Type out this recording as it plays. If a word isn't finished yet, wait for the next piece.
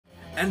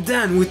And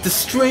then with the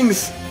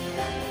strings.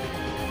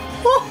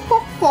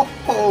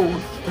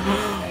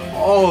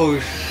 Oh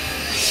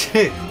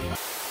shit.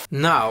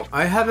 Now,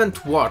 I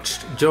haven't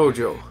watched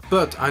JoJo,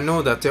 but I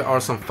know that there are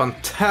some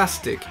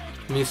fantastic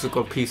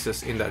musical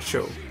pieces in that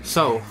show.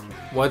 So,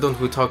 why don't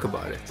we talk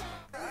about it?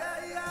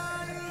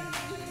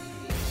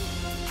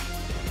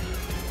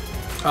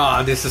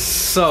 Ah, this is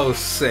so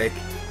sick.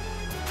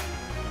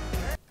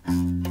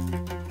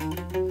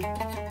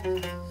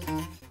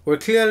 We're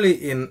clearly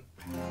in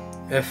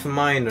F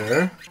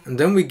minor, and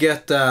then we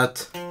get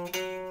that,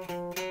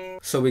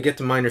 so we get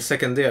the minor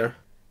second there.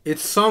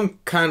 It's some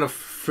kind of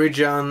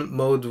Phrygian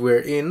mode we're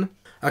in.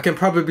 I can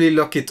probably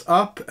look it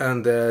up,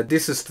 and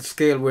this is the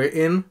scale we're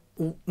in.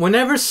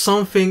 Whenever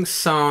something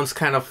sounds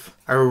kind of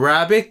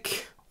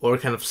Arabic or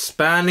kind of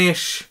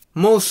Spanish,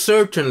 most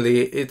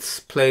certainly it's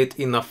played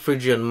in a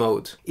Phrygian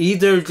mode.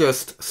 Either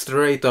just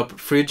straight up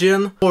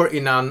Phrygian or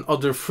in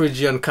another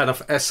Phrygian kind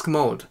of esque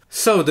mode.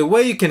 So the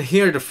way you can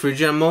hear the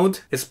Phrygian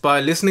mode is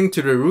by listening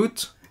to the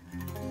root.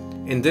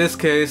 In this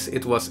case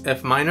it was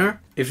F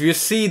minor. If you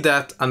see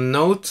that a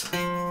note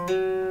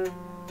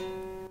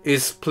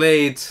is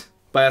played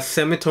by a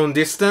semitone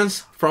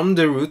distance from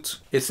the root,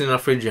 it's in a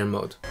Phrygian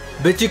mode.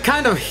 But you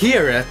kind of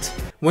hear it.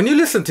 When you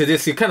listen to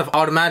this, you kind of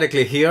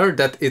automatically hear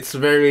that it's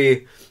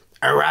very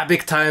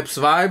Arabic types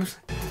vibes.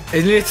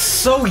 And it's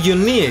so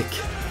unique.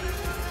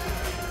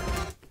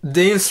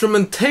 The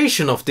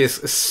instrumentation of this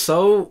is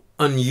so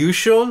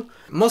unusual.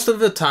 Most of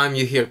the time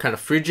you hear kind of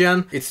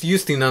Phrygian. It's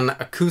used in an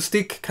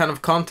acoustic kind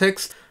of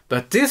context.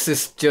 But this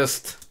is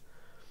just...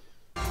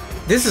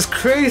 this is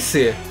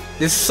crazy.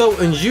 This is so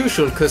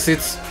unusual because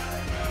it's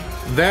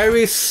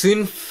very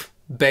synth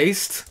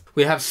based.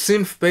 We have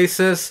synth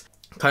basses,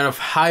 kind of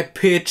high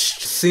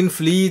pitched synth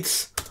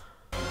leads.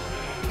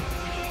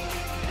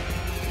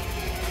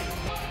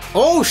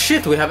 Oh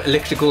shit, we have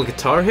electrical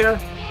guitar here.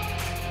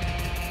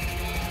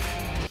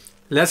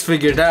 Let's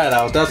figure that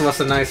out. That was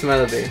a nice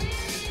melody.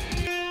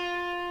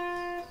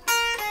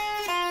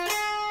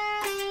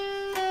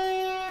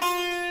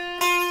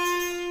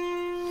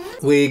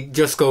 We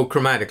just go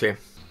chromatically.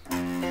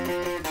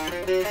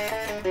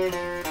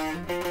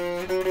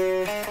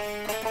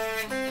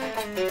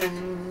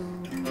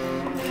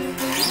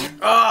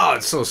 Oh,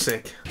 it's so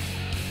sick.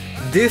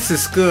 This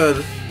is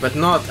good, but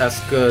not as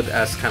good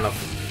as kind of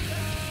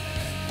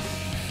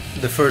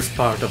the first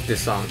part of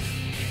this song.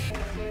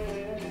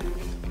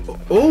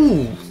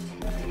 Oh,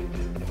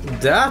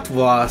 that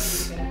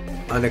was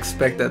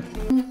unexpected.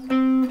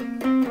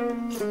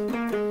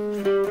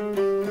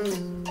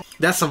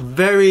 That's a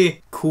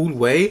very cool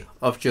way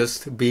of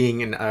just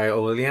being an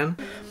Aeolian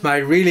by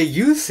really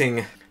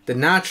using the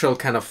natural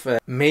kind of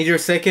major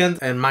second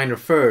and minor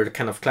third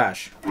kind of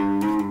clash.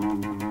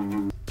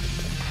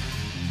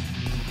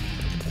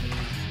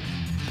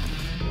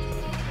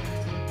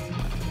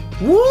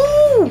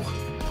 Woo!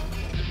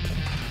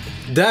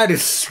 That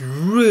is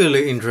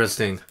really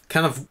interesting.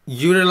 Kind of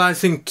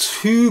utilizing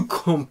two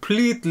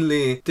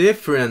completely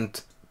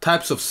different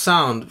types of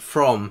sound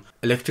from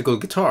electrical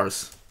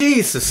guitars.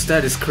 Jesus,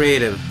 that is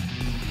creative.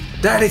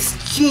 That is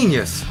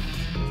genius.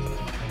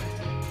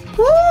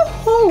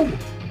 Woohoo!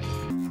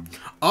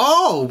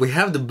 Oh, we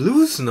have the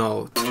blues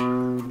note.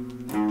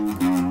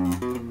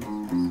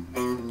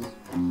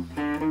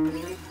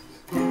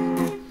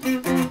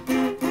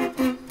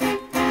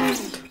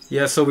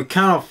 Yeah, so we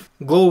kind of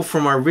go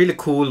from a really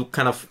cool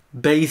kind of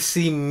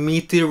bassy,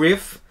 meaty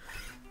riff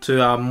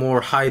to a more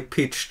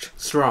high-pitched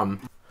strum.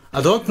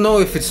 I don't know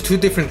if it's two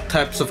different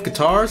types of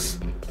guitars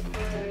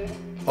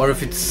or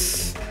if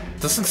it's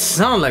doesn't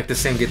sound like the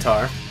same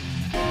guitar.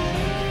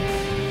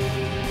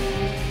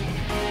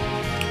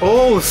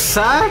 Oh,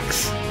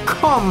 sax?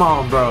 Come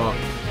on, bro.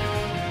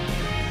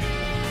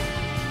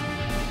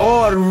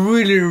 Oh, I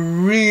really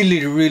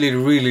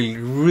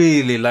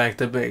like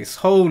the bass.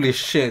 Holy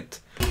shit.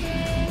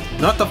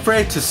 Not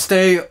afraid to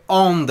stay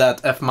on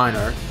that F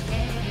minor.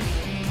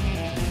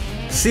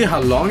 See how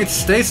long it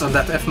stays on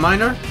that F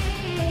minor?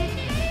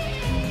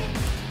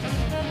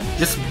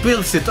 Just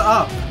builds it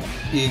up.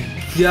 You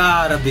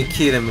gotta be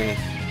kidding me.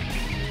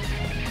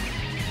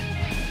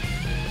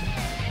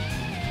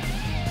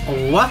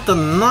 What a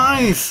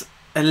nice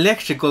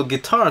electrical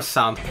guitar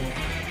sound.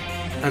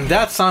 And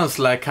that sounds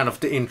like kind of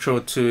the intro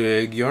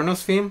to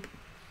Giorno's theme.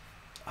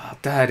 Oh,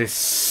 that is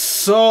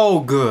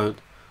so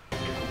good.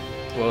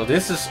 Well,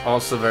 this is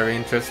also very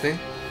interesting.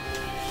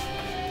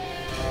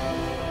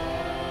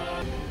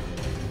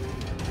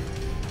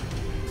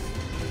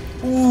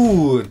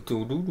 Ooh,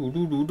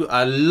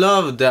 I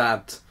love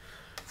that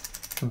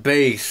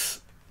bass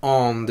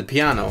on the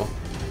piano.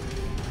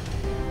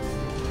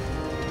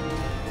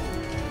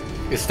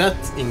 Is that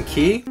in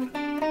key?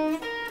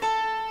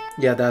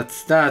 Yeah,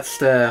 that's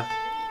the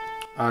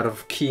out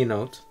of key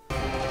note.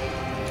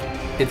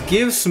 It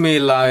gives me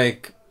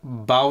like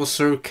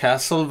Bowser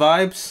Castle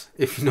vibes,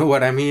 if you know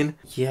what I mean.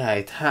 Yeah,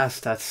 it has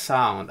that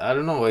sound. I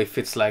don't know if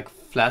it's like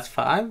flat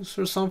fives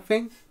or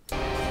something,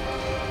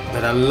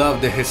 but I love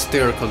the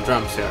hysterical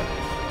drums here.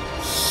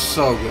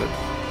 So good.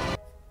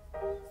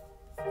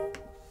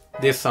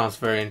 This sounds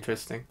very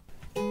interesting.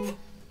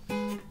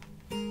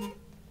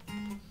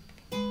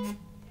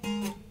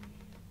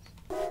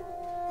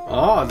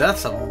 Oh,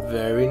 that's a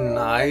very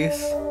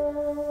nice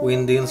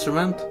wind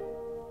instrument.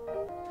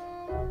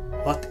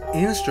 What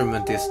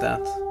instrument is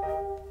that?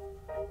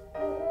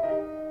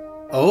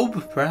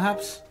 Oboe,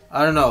 perhaps?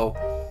 I don't know.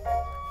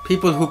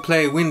 People who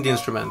play wind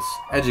instruments,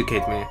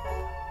 educate me.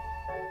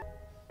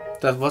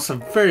 That was a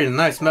very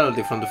nice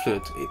melody from the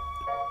flute.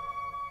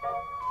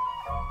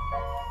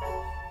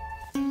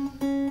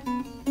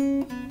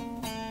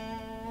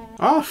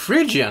 Oh,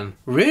 Phrygian!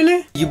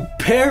 Really? You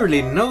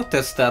barely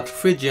noticed that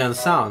Phrygian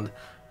sound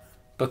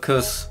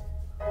because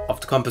of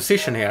the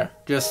composition here.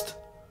 Just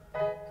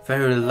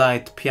very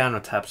light piano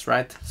taps,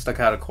 right?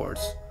 Staccato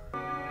chords.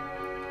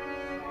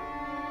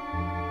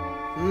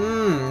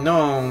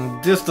 No,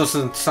 this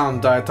doesn't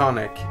sound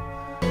diatonic.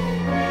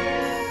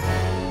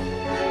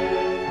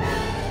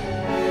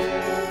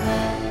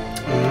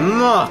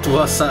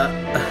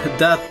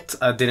 That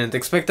I didn't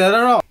expect that at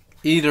all.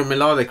 Either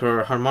melodic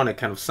or harmonic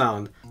kind of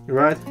sound,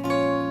 right?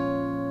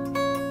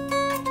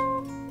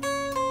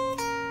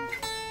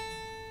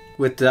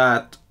 With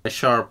that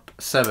sharp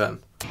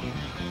 7.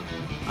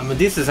 I mean,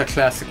 this is a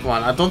classic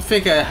one. I don't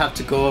think I have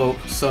to go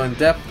so in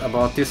depth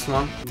about this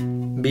one.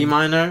 B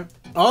minor.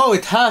 Oh,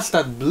 it has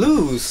that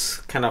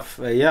blues kind of,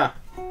 yeah.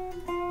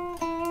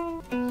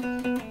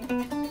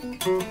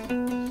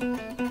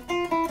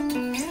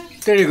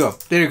 There you go,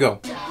 there you go.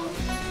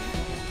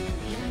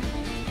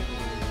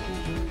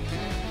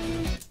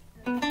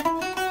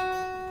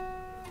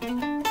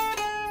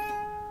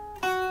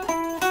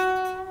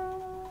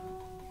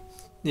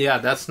 Yeah,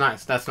 that's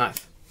nice, that's nice.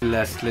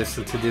 Let's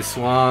listen to this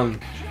one.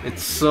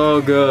 It's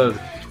so good.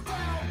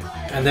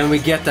 And then we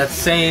get that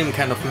same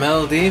kind of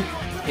melody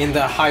in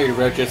the higher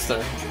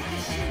register.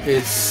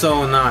 It's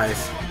so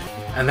nice.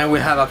 And then we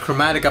have a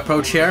chromatic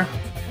approach here.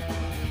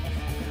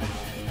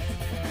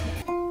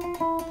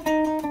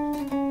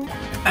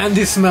 And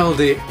this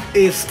melody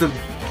is the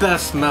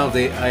best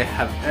melody I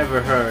have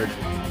ever heard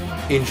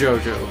in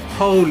JoJo.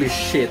 Holy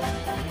shit.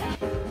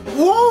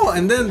 Whoa!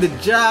 And then the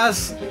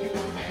jazz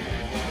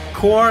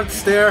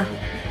chords there,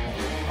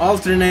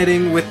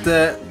 alternating with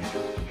the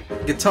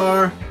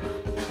guitar.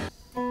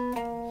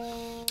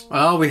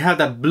 Oh, we have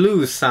that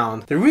blues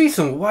sound. The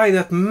reason why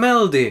that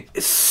melody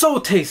is so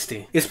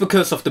tasty is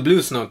because of the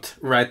blues note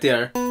right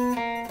there.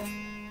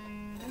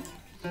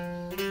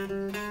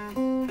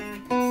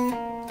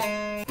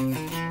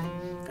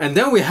 And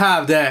then we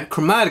have the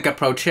chromatic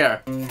approach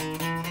here.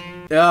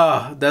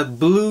 Yeah, that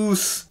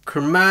blues,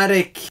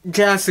 chromatic,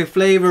 jazzy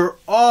flavor.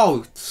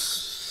 Oh, it's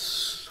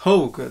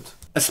so good.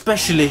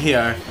 Especially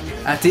here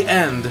at the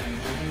end.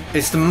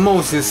 It's the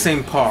most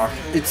insane part.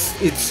 It's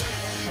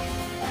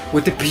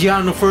with the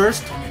piano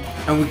first,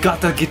 and we got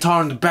that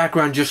guitar in the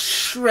background just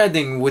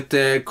shredding with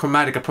the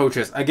chromatic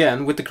approaches,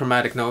 again with the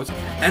chromatic notes,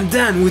 and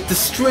then with the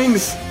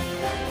strings.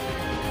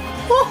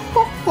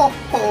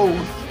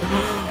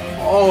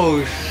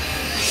 Oh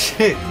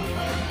shit.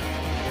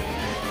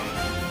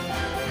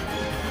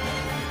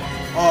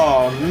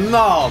 Oh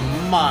no,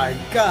 my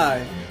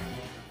god.